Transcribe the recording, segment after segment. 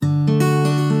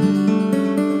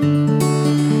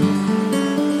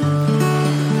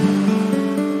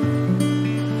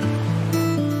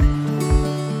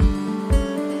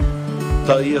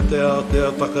ia te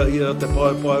taka ia te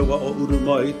pai wa o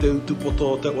urumai te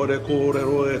utupoto te ore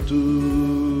kōrero e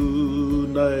tū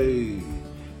nei.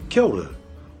 Kia ora.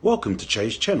 Welcome to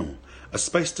Chase Channel, a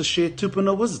space to share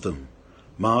tupuna wisdom,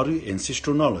 Māori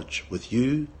ancestral knowledge with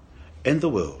you and the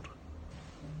world.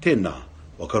 Tēnā,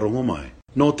 wakarongo mai.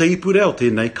 Nō te ipureo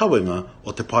tēnei kawenga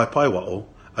o te pai wao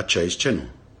a Chase Channel.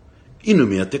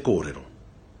 Inumia te kōrero.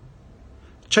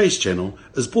 Chase Channel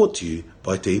is brought to you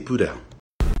by Te Ipureo.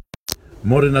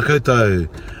 Morena koutou.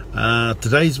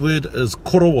 Today's word is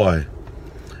korowai.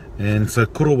 And so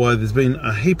korowai, there's been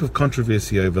a heap of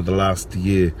controversy over the last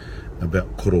year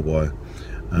about korowai.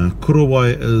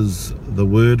 Korowai is the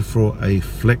word for a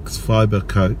flax fibre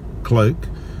cloak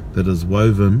that is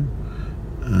woven,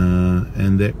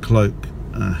 and that cloak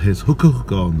has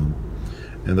huka on them.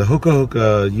 And the huka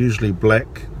are usually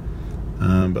black,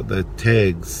 but they're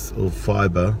tags of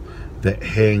fibre that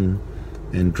hang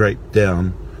and drape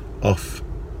down off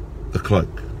the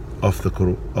cloak, off that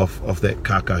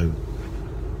kākahu.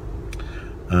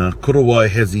 Korowai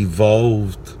has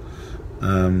evolved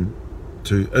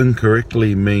to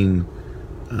incorrectly mean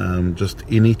just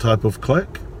any type of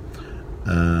cloak,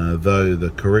 though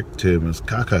the correct term is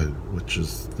kākahu, which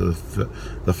is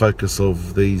the focus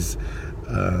of these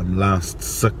last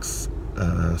 6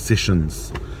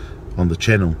 sessions on the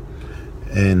channel.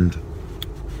 And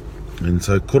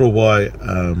so korowai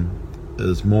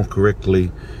is more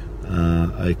correctly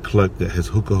a cloak that has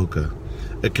huka.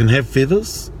 It can have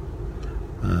feathers,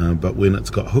 but when it's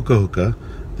got huka,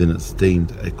 then it's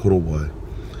deemed a korowai.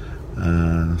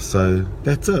 So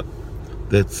that's it.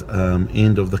 That's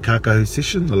end of the kākahu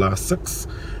session, the last 6.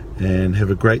 And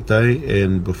have a great day.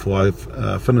 And before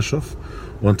I finish off,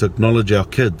 I want to acknowledge our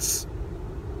kids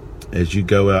as you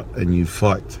go out and you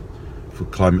fight for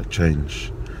climate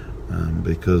change,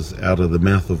 because out of the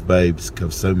mouth of babes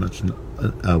comes so much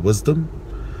wisdom,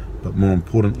 but more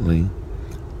importantly,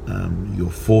 you're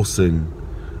forcing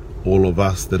all of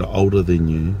us that are older than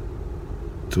you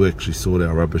to actually sort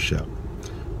our rubbish out.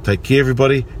 Take care,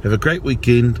 everybody. Have a great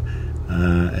weekend,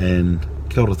 and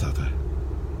kia ora tātou.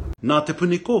 Nā Te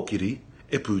Puni Kōkiri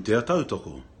e Pūtea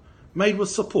Tautoko, made with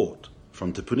support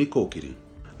from Te Puni Kōkiri.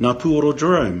 Nā Puoro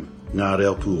Jerome, Ngā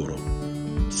Reo Puoro.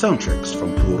 Soundtracks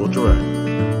from Puoro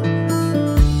Jerome.